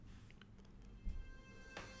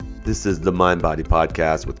This is the Mind Body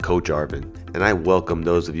Podcast with Coach Arvin, and I welcome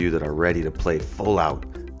those of you that are ready to play full out,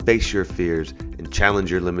 face your fears, and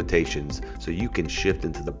challenge your limitations so you can shift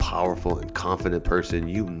into the powerful and confident person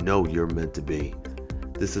you know you're meant to be.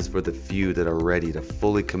 This is for the few that are ready to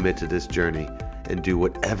fully commit to this journey and do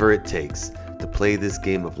whatever it takes to play this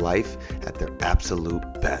game of life at their absolute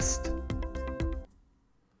best.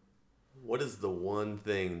 What is the one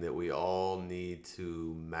thing that we all need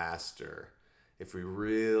to master if we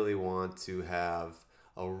really want to have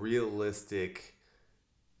a realistic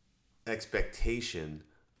expectation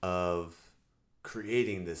of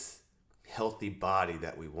creating this healthy body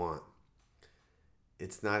that we want?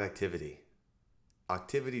 It's not activity.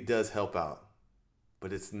 Activity does help out,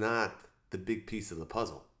 but it's not the big piece of the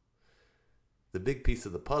puzzle. The big piece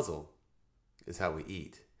of the puzzle is how we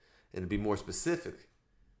eat. And to be more specific,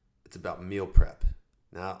 it's about meal prep.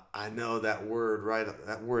 Now, I know that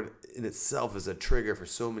word in itself is a trigger for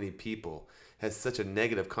so many people, has such a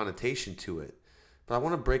negative connotation to it. But I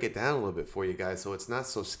want to break it down a little bit for you guys so it's not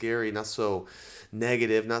so scary, not so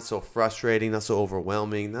negative, not so frustrating, not so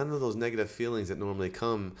overwhelming, none of those negative feelings that normally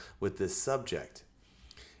come with this subject.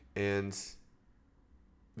 And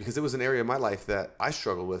because it was an area of my life that I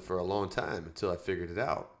struggled with for a long time until I figured it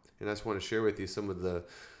out. And I just want to share with you some of the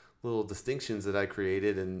little distinctions that I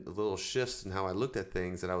created and little shifts in how I looked at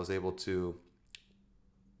things that I was able to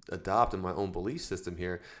adopt in my own belief system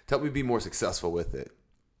here to help me be more successful with it.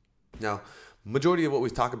 Now, majority of what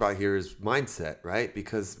we talk about here is mindset, right?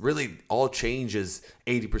 Because really all change is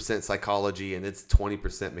 80% psychology and it's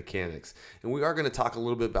 20% mechanics. And we are going to talk a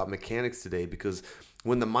little bit about mechanics today because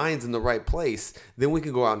when the mind's in the right place, then we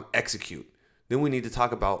can go out and execute. Then we need to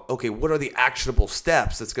talk about, okay, what are the actionable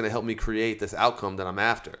steps that's going to help me create this outcome that I'm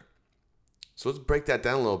after? So let's break that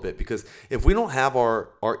down a little bit, because if we don't have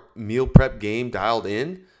our meal prep game dialed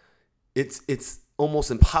in, it's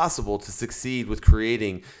almost impossible to succeed with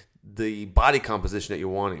creating the body composition that you're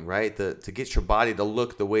wanting, right? To get your body to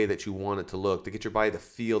look the way that you want it to look, to get your body to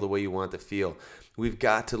feel the way you want it to feel. We've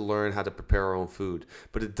got to learn how to prepare our own food,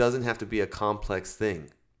 but it doesn't have to be a complex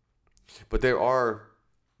thing. But there are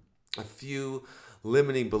a few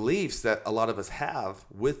limiting beliefs that a lot of us have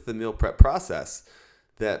with the meal prep process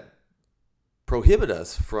that prohibit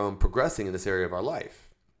us from progressing in this area of our life.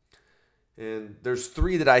 And there's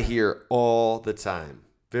three that I hear all the time,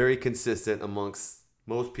 very consistent amongst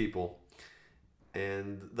most people.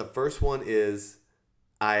 And the first one is,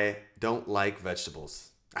 I don't like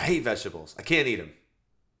vegetables. I hate vegetables. I can't eat them.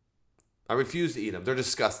 I refuse to eat them. They're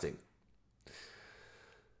disgusting.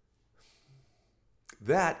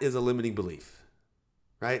 That is a limiting belief,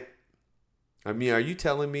 right? I mean, are you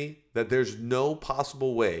telling me that there's no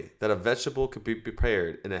possible way that a vegetable could be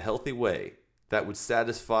prepared in a healthy way that would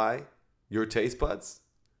satisfy your taste buds?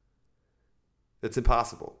 It's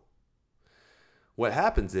impossible. What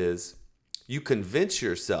happens is you convince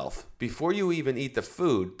yourself before you even eat the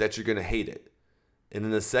food that you're going to hate it. And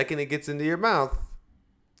then the second it gets into your mouth,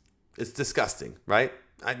 it's disgusting, right?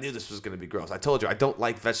 I knew this was going to be gross. I told you, I don't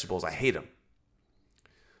like vegetables. I hate them.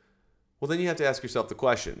 Well, then you have to ask yourself the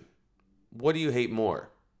question, what do you hate more?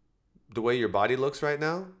 The way your body looks right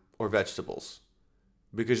now or vegetables?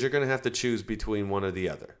 Because you're going to have to choose between one or the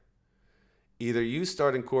other. Either you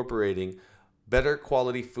start incorporating better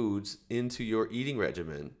quality foods into your eating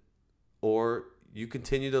regimen, or you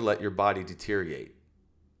continue to let your body deteriorate.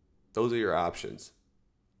 Those are your options.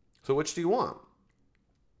 So which do you want?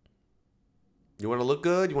 You want to look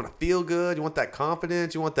good? You want to feel good? You want that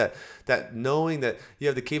confidence? You want that knowing that you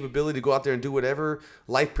have the capability to go out there and do whatever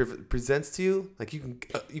life presents to you? Like you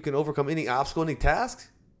can overcome any obstacle, any task?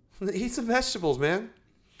 Eat some vegetables, man.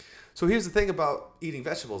 So here's the thing about eating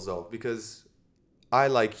vegetables, though, because I,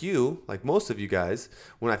 like you, like most of you guys,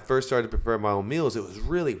 when I first started to prepare my own meals, it was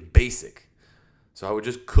really basic. So I would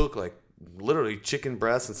just cook like literally chicken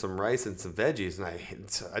breasts and some rice and some veggies, and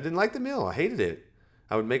I didn't like the meal. I hated it.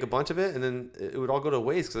 I would make a bunch of it, and then it would all go to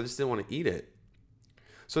waste because I just didn't want to eat it.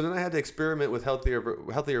 So then I had to experiment with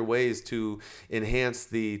healthier ways to enhance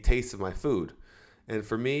the taste of my food. And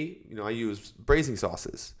for me, I use braising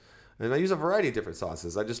sauces. And I use a variety of different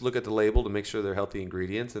sauces. I just look at the label to make sure they're healthy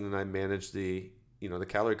ingredients, and then I manage the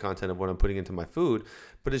calorie content of what I'm putting into my food.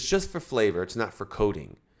 But it's just for flavor. It's not for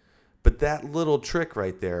coating. But that little trick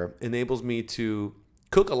right there enables me to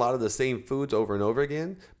cook a lot of the same foods over and over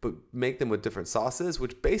again, but make them with different sauces,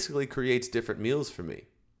 which basically creates different meals for me.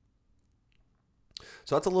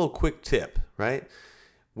 So that's a little quick tip, right?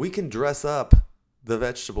 We can dress up the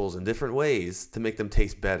vegetables in different ways to make them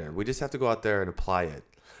taste better. We just have to go out there and apply it.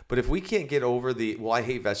 But if we can't get over I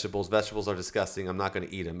hate vegetables are disgusting, I'm not going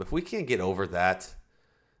to eat them. If we can't get over that,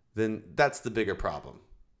 then that's the bigger problem.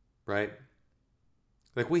 right?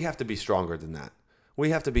 Like, we have to be stronger than that. We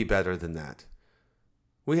have to be better than that.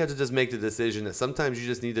 We have to just make the decision that sometimes you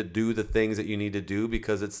just need to do the things that you need to do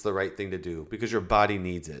because it's the right thing to do, because your body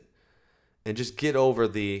needs it. And just get over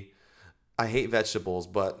I hate vegetables,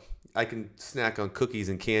 but I can snack on cookies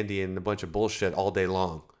and candy and a bunch of bullshit all day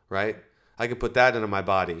long, right? I can put that into my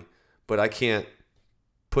body, but I can't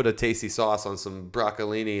put a tasty sauce on some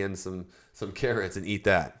broccolini and some carrots and eat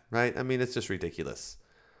that, right? I mean, it's just ridiculous.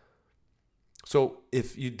 So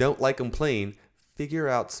if you don't like them plain, figure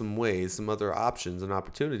out some ways, some other options and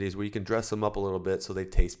opportunities where you can dress them up a little bit so they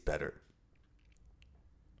taste better.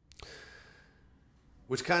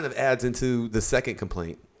 Which kind of adds into the second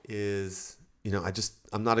complaint is,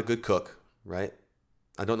 I'm not a good cook, right?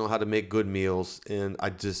 I don't know how to make good meals, and I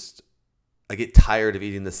get tired of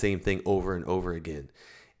eating the same thing over and over again.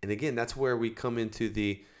 And again, that's where we come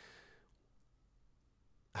into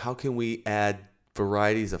how can we add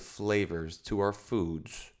varieties of flavors to our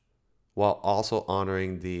foods while also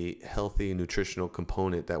honoring the healthy nutritional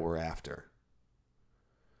component that we're after.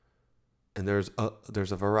 And there's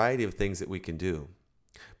a variety of things that we can do.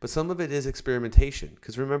 But some of it is experimentation,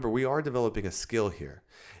 because remember, we are developing a skill here.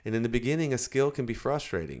 And in the beginning, a skill can be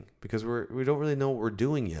frustrating because we don't really know what we're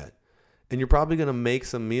doing yet. And you're probably going to make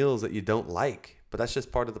some meals that you don't like, but that's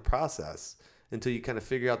just part of the process until you kind of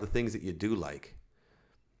figure out the things that you do like.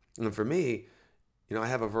 And for me, I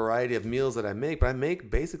have a variety of meals that I make, but I make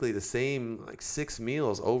basically the same 6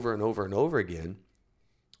 meals over and over and over again,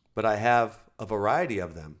 but I have a variety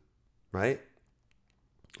of them, right?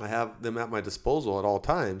 I have them at my disposal at all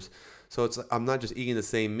times. So I'm not just eating the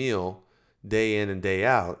same meal day in and day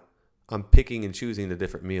out. I'm picking and choosing the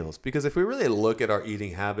different meals. Because if we really look at our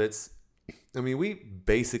eating habits, we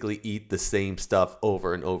basically eat the same stuff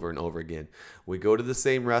over and over and over again. We go to the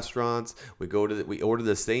same restaurants. We order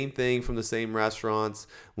the same thing from the same restaurants.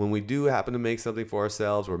 When we do happen to make something for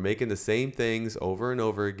ourselves, we're making the same things over and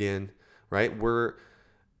over again, right? We're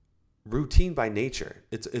routine by nature.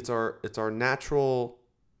 It's our natural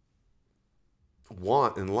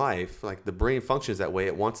want in life. Like, the brain functions that way.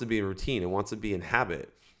 It wants to be in routine. It wants to be in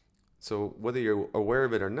habit. So whether you're aware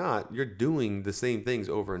of it or not, you're doing the same things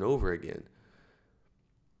over and over again.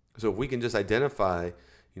 So if we can just identify,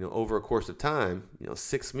 over a course of time,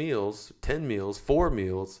 6 meals, 10 meals, 4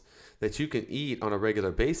 meals that you can eat on a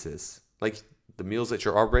regular basis, like the meals that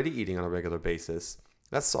you're already eating on a regular basis,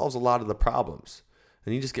 that solves a lot of the problems.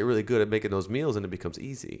 And you just get really good at making those meals and it becomes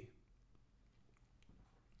easy.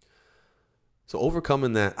 So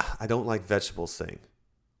overcoming that I don't like vegetables thing,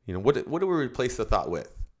 what do we replace the thought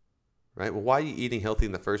with? Right? Well, why are you eating healthy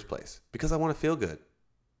in the first place? Because I want to feel good.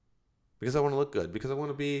 Because I want to look good. Because I want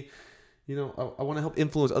to be, I want to help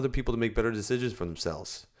influence other people to make better decisions for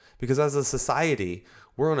themselves. Because as a society,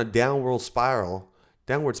 we're on a downward spiral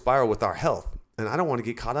with our health. And I don't want to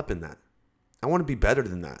get caught up in that. I want to be better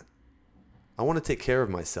than that. I want to take care of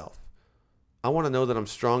myself. I want to know that I'm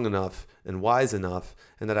strong enough and wise enough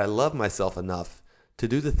and that I love myself enough to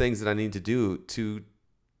do the things that I need to do to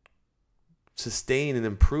sustain and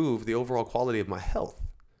improve the overall quality of my health.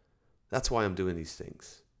 That's why I'm doing these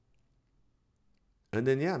things. And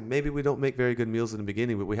then, maybe we don't make very good meals in the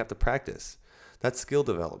beginning, but we have to practice. That's skill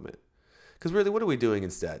development. Because really, what are we doing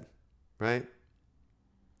instead, right?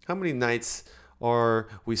 How many nights are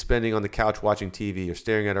we spending on the couch watching TV or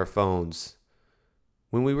staring at our phones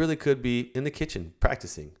when we really could be in the kitchen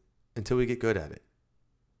practicing until we get good at it?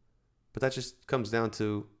 But that just comes down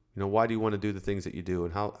to, why do you want to do the things that you do,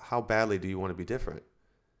 and how badly do you want to be different?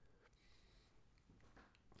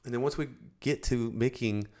 And then once we get to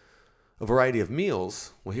making a variety of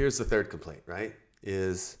meals, well, here's the third complaint, right?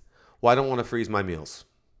 Is, I don't want to freeze my meals.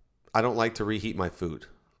 I don't like to reheat my food.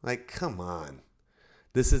 Like, come on.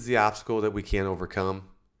 This is the obstacle that we can't overcome.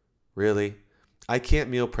 Really? I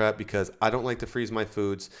can't meal prep because I don't like to freeze my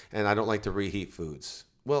foods and I don't like to reheat foods.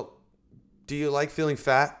 Well, do you like feeling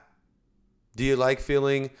fat? Do you like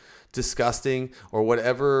feeling disgusting, or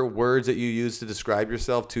whatever words that you use to describe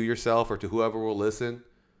yourself to yourself or to whoever will listen?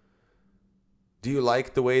 Do you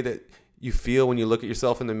like the way that you feel when you look at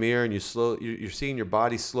yourself in the mirror and you're seeing your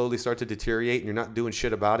body slowly start to deteriorate and you're not doing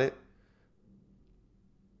shit about it?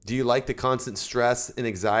 Do you like the constant stress and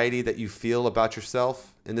anxiety that you feel about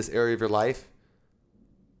yourself in this area of your life?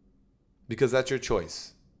 Because that's your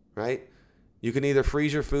choice, right? You can either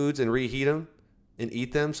freeze your foods and reheat them and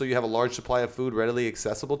eat them so you have a large supply of food readily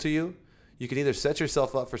accessible to you. You can either set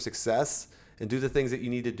yourself up for success and do the things that you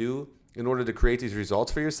need to do in order to create these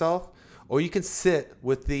results for yourself, or you can sit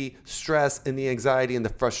with the stress and the anxiety and the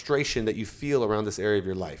frustration that you feel around this area of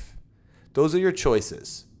your life. Those are your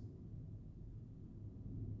choices.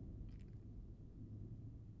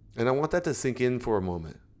 And I want that to sink in for a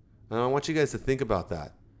moment. And I want you guys to think about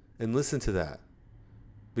that and listen to that,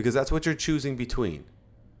 because that's what you're choosing between.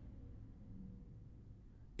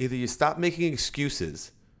 Either you stop making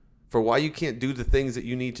excuses for why you can't do the things that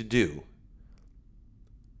you need to do,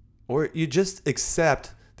 or you just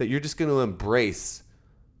accept that you're just going to embrace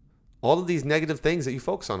all of these negative things that you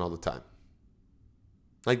focus on all the time.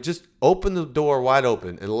 Like, just open the door wide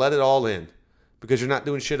open and let it all in, because you're not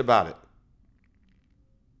doing shit about it.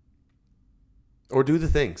 Or do the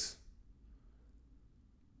things.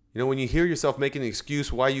 You know, when you hear yourself making an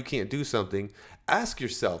excuse why you can't do something, ask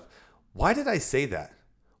yourself, why did I say that?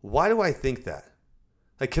 Why do I think that?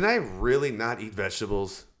 Like, can I really not eat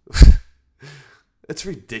vegetables? It's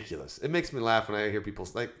ridiculous. It makes me laugh when I hear people,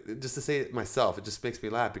 like, just to say it myself, it just makes me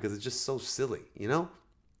laugh because it's just so silly, you know?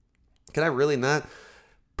 Can I really not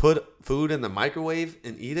put food in the microwave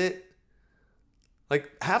and eat it?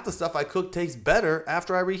 Like, half the stuff I cook tastes better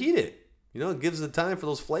after I reheat it. You know, it gives the time for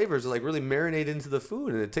those flavors to like really marinate into the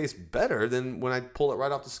food, and it tastes better than when I pull it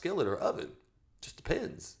right off the skillet or oven. Just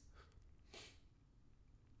depends.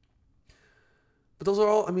 But those are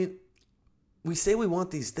all, I mean, we say we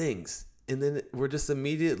want these things, and then we're just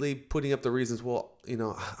immediately putting up the reasons, well, you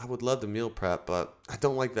know, I would love to meal prep, but I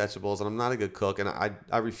don't like vegetables, and I'm not a good cook, and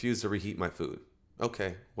I refuse to reheat my food.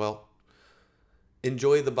 Okay, well,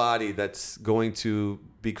 enjoy the body that's going to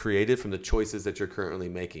be created from the choices that you're currently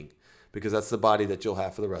making, because that's the body that you'll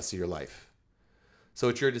have for the rest of your life. So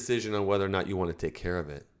it's your decision on whether or not you want to take care of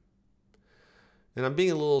it. And I'm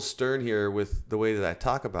being a little stern here with the way that I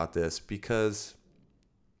talk about this, because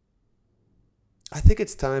I think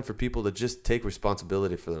it's time for people to just take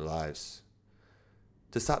responsibility for their lives.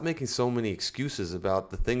 To stop making so many excuses about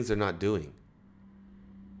the things they're not doing.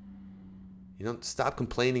 You know, stop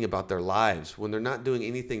complaining about their lives when they're not doing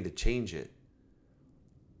anything to change it.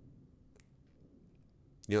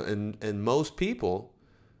 You know, and most people,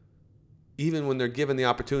 even when they're given the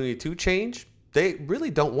opportunity to change, they really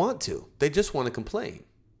don't want to. They just want to complain.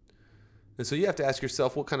 And so you have to ask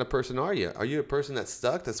yourself, what kind of person are you? Are you a person that's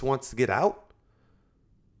stuck, that wants to get out?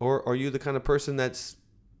 Or are you the kind of person that's,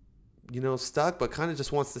 you know, stuck, but kind of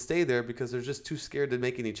just wants to stay there because they're just too scared to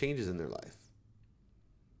make any changes in their life?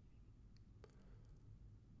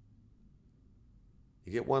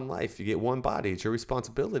 You get one life, you get one body. It's your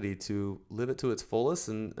responsibility to live it to its fullest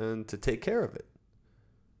and to take care of it.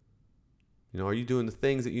 You know, are you doing the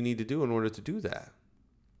things that you need to do in order to do that?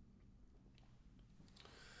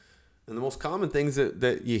 And the most common things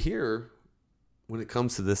that you hear when it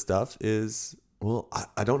comes to this stuff is, well,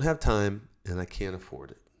 I don't have time and I can't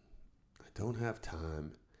afford it. I don't have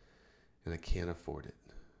time and I can't afford it.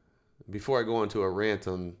 Before I go into a rant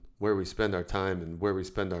on where we spend our time and where we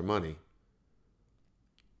spend our money,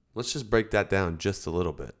 let's just break that down just a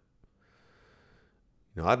little bit.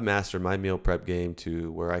 You know, I've mastered my meal prep game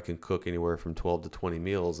to where I can cook anywhere from 12 to 20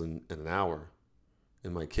 meals in an hour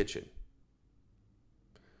in my kitchen.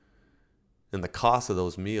 And the cost of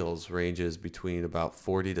those meals ranges between about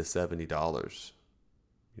 $40 to $70,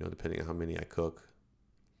 you know, depending on how many I cook.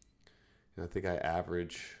 And I think I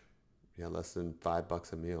average, less than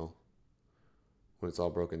 $5 a meal when it's all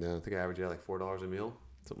broken down. I think I average like $4 a meal,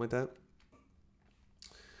 something like that.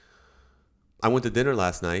 I went to dinner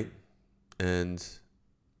last night, and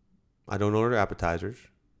I don't order appetizers,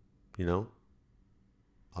 you know.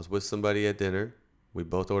 I was with somebody at dinner. We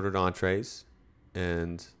both ordered entrees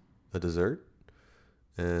and a dessert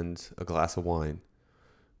and a glass of wine.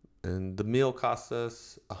 And the meal cost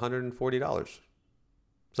us $140.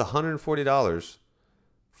 It's $140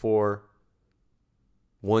 for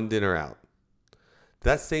one dinner out.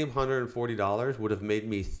 That same $140 would have made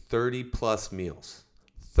me 30 plus meals.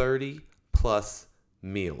 30 plus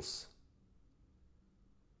meals.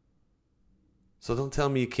 So don't tell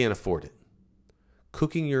me you can't afford it.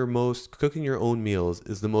 Cooking your own meals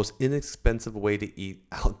is the most inexpensive way to eat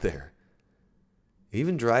out there.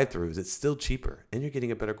 Even drive-thrus, it's still cheaper, and you're getting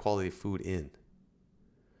a better quality of food in.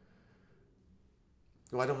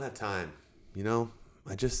 No, I don't have time. You know,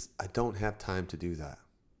 I don't have time to do that.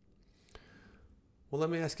 Well, let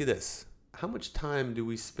me ask you this. How much time do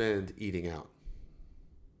we spend eating out?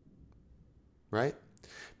 Right?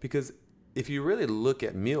 Because if you really look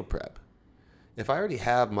at meal prep, if I already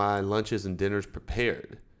have my lunches and dinners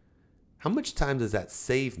prepared, how much time does that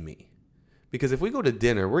save me? Because if we go to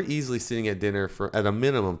dinner, we're easily sitting at dinner for at a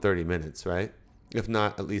minimum 30 minutes, right? If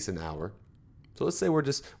not at least an hour. So let's say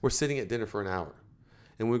we're sitting at dinner for an hour.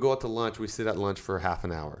 And when we go out to lunch, we sit at lunch for half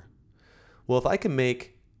an hour. Well, if I can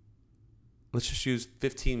make, let's just use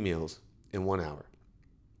 15 meals in 1 hour.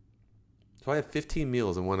 So I have 15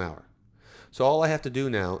 meals in 1 hour. So all I have to do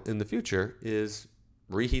now in the future is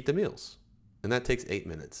reheat the meals. And that takes 8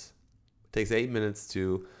 minutes. It takes 8 minutes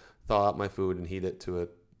to thaw out my food and heat it to a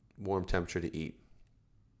warm temperature to eat.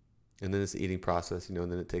 And then it's the eating process, and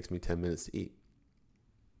then it takes me 10 minutes to eat.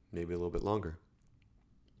 Maybe a little bit longer.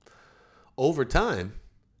 Over time,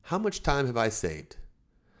 how much time have I saved?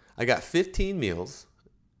 I got 15 meals,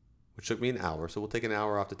 which took me an hour. So we'll take an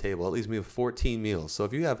hour off the table. That leaves me with 14 meals. So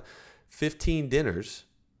if you have 15 dinners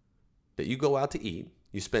that you go out to eat,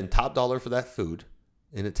 you spend top dollar for that food,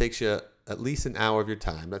 and it takes you at least an hour of your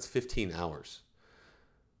time. That's 15 hours.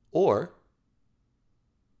 Or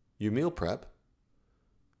you meal prep.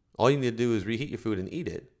 All you need to do is reheat your food and eat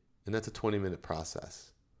it, and that's a 20-minute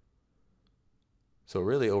process. So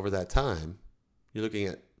really, over that time, you're looking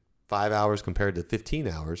at 5 hours compared to 15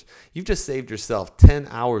 hours. You've just saved yourself 10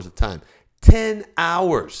 hours of time. 10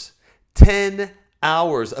 hours. 10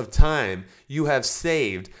 hours of time you have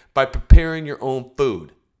saved by preparing your own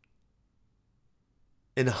food.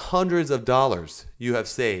 And hundreds of dollars you have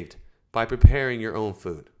saved by preparing your own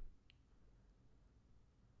food.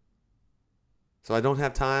 So I don't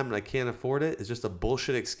have time and I can't afford it. It's just a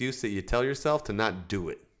bullshit excuse that you tell yourself to not do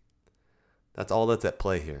it. That's all that's at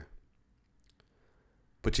play here.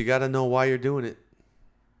 But you got to know why you're doing it.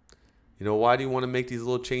 Why do you want to make these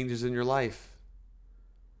little changes in your life?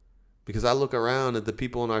 Because I look around at the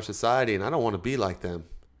people in our society and I don't want to be like them.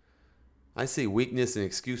 I see weakness and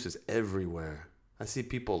excuses everywhere. I see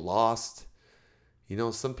people lost.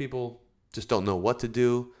 Some people just don't know what to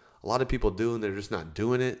do. A lot of people do and they're just not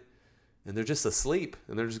doing it. And they're just asleep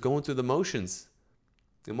and they're just going through the motions.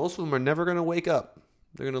 And most of them are never going to wake up.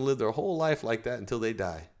 They're going to live their whole life like that until they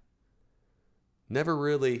die. Never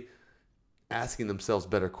really asking themselves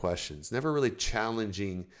better questions. Never really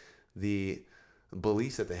challenging the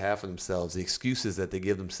beliefs that they have for themselves, the excuses that they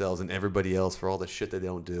give themselves and everybody else for all the shit that they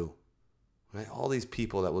don't do. Right? All these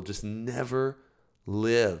people that will just never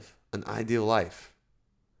live an ideal life.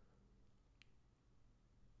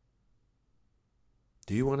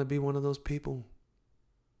 Do you want to be one of those people?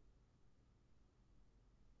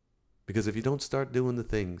 Because if you don't start doing the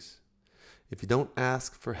things, if you don't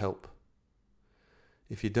ask for help,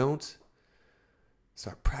 if you don't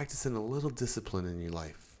start practicing a little discipline in your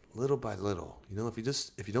life, little by little,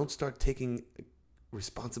 if you don't start taking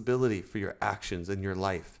responsibility for your actions in your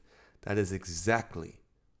life, that is exactly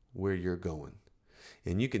where you're going.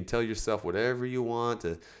 And you can tell yourself whatever you want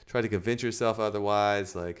to try to convince yourself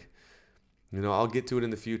otherwise, like, I'll get to it in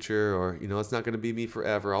the future, or, it's not going to be me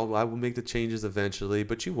forever. I will make the changes eventually,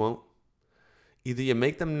 but you won't. Either you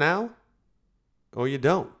make them now or you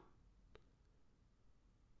don't.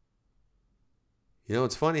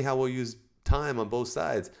 It's funny how we'll use time on both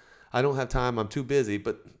sides. I don't have time. I'm too busy,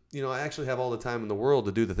 but, I actually have all the time in the world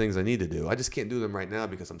to do the things I need to do. I just can't do them right now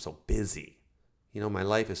because I'm so busy. My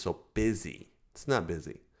life is so busy. It's not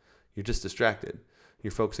busy. You're just distracted. You're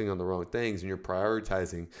focusing on the wrong things and you're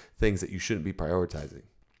prioritizing things that you shouldn't be prioritizing.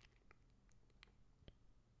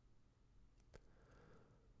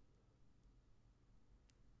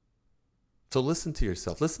 So listen to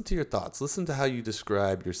yourself. Listen to your thoughts. Listen to how you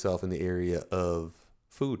describe yourself in the area of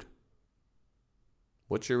food.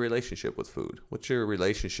 What's your relationship with food? What's your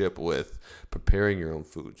relationship with preparing your own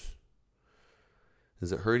foods?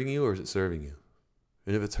 Is it hurting you or is it serving you?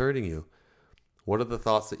 And if it's hurting you, what are the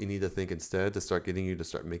thoughts that you need to think instead to start getting you to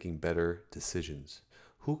start making better decisions?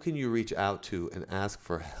 Who can you reach out to and ask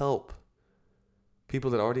for help? People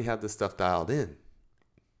that already have this stuff dialed in.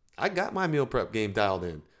 I got my meal prep game dialed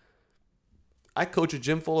in. I coach a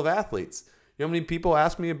gym full of athletes. You know how many people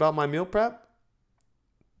ask me about my meal prep?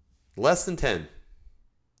 Less than 10.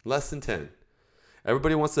 Less than 10.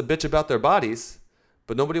 Everybody wants to bitch about their bodies,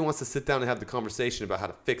 but nobody wants to sit down and have the conversation about how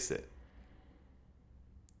to fix it.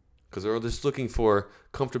 Because they're just looking for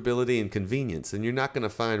comfortability and convenience, and you're not going to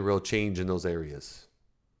find real change in those areas.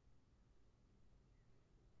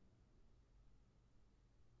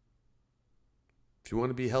 If you want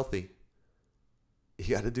to be healthy,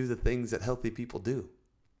 you got to do the things that healthy people do.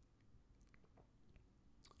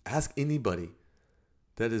 Ask anybody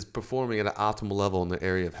that is performing at an optimal level in the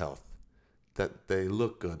area of health, that they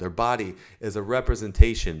look good. Their body is a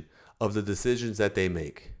representation of the decisions that they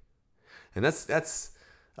make. And that's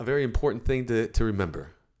a very important thing to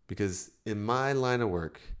remember, because in my line of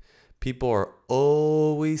work, people are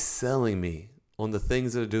always selling me on the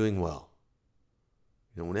things that are doing well.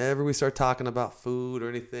 Whenever we start talking about food or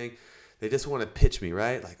anything, they just want to pitch me,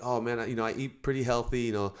 right? Like, oh man, I eat pretty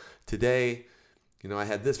healthy. Today, I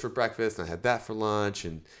had this for breakfast and I had that for lunch,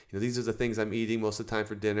 and these are the things I'm eating most of the time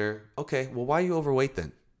for dinner. Okay, well, why are you overweight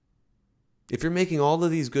then? If you're making all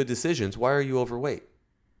of these good decisions, why are you overweight?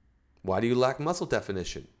 Why do you lack muscle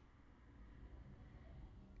definition?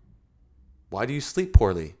 Why do you sleep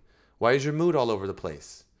poorly? Why is your mood all over the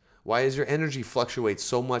place? Why does your energy fluctuate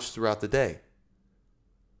so much throughout the day?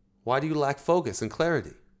 Why do you lack focus and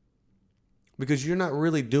clarity? Because you're not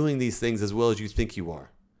really doing these things as well as you think you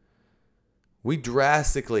are. We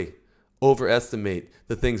drastically overestimate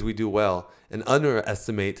the things we do well and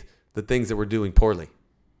underestimate the things that we're doing poorly,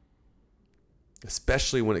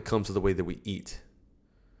 especially when it comes to the way that we eat.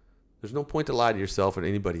 There's no point to lie to yourself or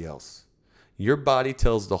anybody else. Your body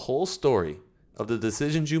tells the whole story of the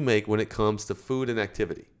decisions you make when it comes to food and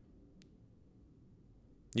activity.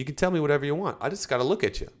 You can tell me whatever you want. I just got to look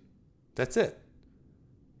at you. That's it.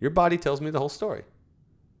 Your body tells me the whole story.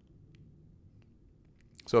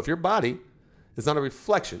 So if your body is not a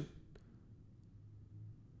reflection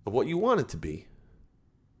of what you want it to be,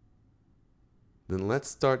 then let's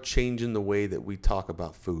start changing the way that we talk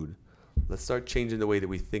about food. Let's start changing the way that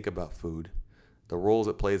we think about food, the roles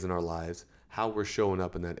it plays in our lives, how we're showing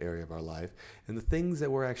up in that area of our life, and the things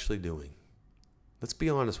that we're actually doing. Let's be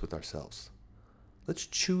honest with ourselves. Let's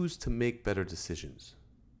choose to make better decisions.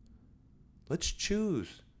 Let's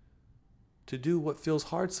choose to do what feels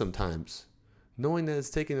hard sometimes, knowing that it's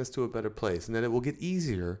taking us to a better place and that it will get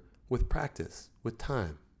easier with practice, with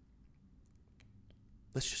time.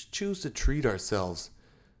 Let's just choose to treat ourselves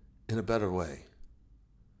in a better way.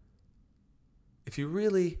 If you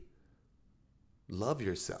really love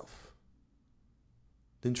yourself,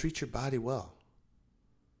 then treat your body well.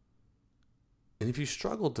 And if you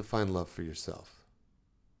struggle to find love for yourself,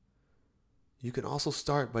 you can also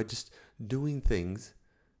start by just doing things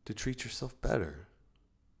to treat yourself better.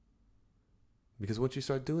 Because once you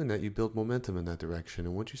start doing that, you build momentum in that direction.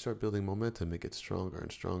 And once you start building momentum, it gets stronger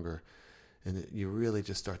and stronger. And you really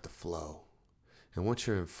just start to flow. And once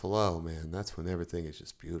you're in flow, man, that's when everything is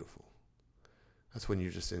just beautiful. That's when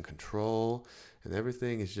you're just in control and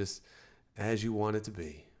everything is just as you want it to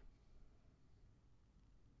be.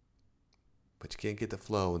 But you can't get the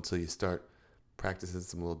flow until you start practicing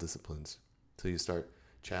some little disciplines, until you start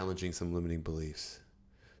challenging some limiting beliefs,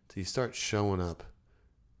 until you start showing up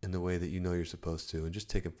in the way that you know you're supposed to and just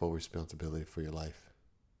taking full responsibility for your life.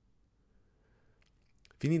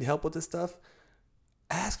 If you need help with this stuff,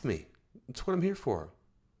 ask me. That's what I'm here for.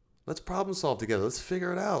 Let's problem solve together. Let's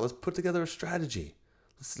figure it out. Let's put together a strategy.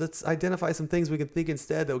 Let's identify some things we can think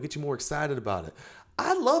instead that will get you more excited about it.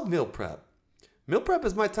 I love meal prep. Meal prep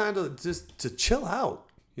is my time to chill out,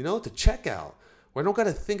 to check out, where I don't got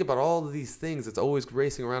to think about all of these things that's always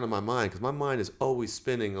racing around in my mind, because my mind is always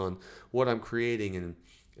spinning on what I'm creating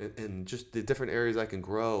and just the different areas I can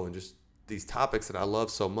grow and just these topics that I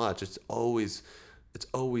love so much. It's always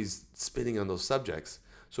spinning on those subjects.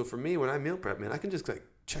 So for me, when I meal prep, man, I can just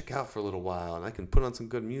check out for a little while and I can put on some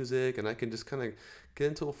good music and I can just kind of get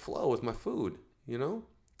into a flow with my food,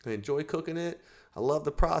 I enjoy cooking it. I love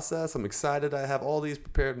the process. I'm excited. I have all these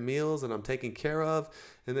prepared meals and I'm taking care of.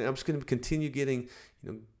 And then I'm just going to continue getting,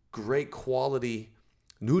 great quality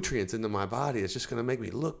nutrients into my body. It's just going to make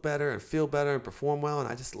me look better and feel better and perform well. And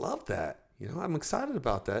I just love that. I'm excited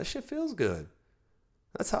about that. That shit feels good.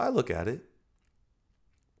 That's how I look at it.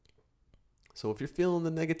 So if you're feeling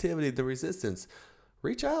the negativity, the resistance,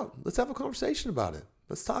 reach out. Let's have a conversation about it.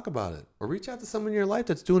 Let's talk about it. Or reach out to someone in your life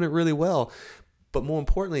that's doing it really well, but more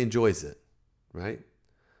importantly, enjoys it, right?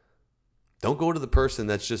 Don't go to the person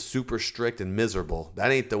that's just super strict and miserable.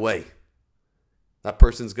 That ain't the way. That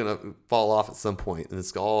person's going to fall off at some point and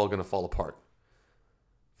it's all going to fall apart.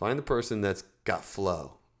 Find the person that's got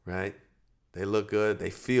flow, right? They look good. They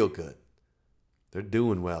feel good. They're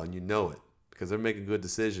doing well and you know it because they're making good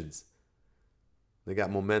decisions. They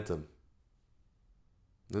got momentum.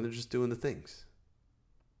 And they're just doing the things.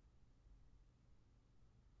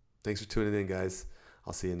 Thanks for tuning in, guys.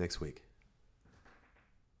 I'll see you next week.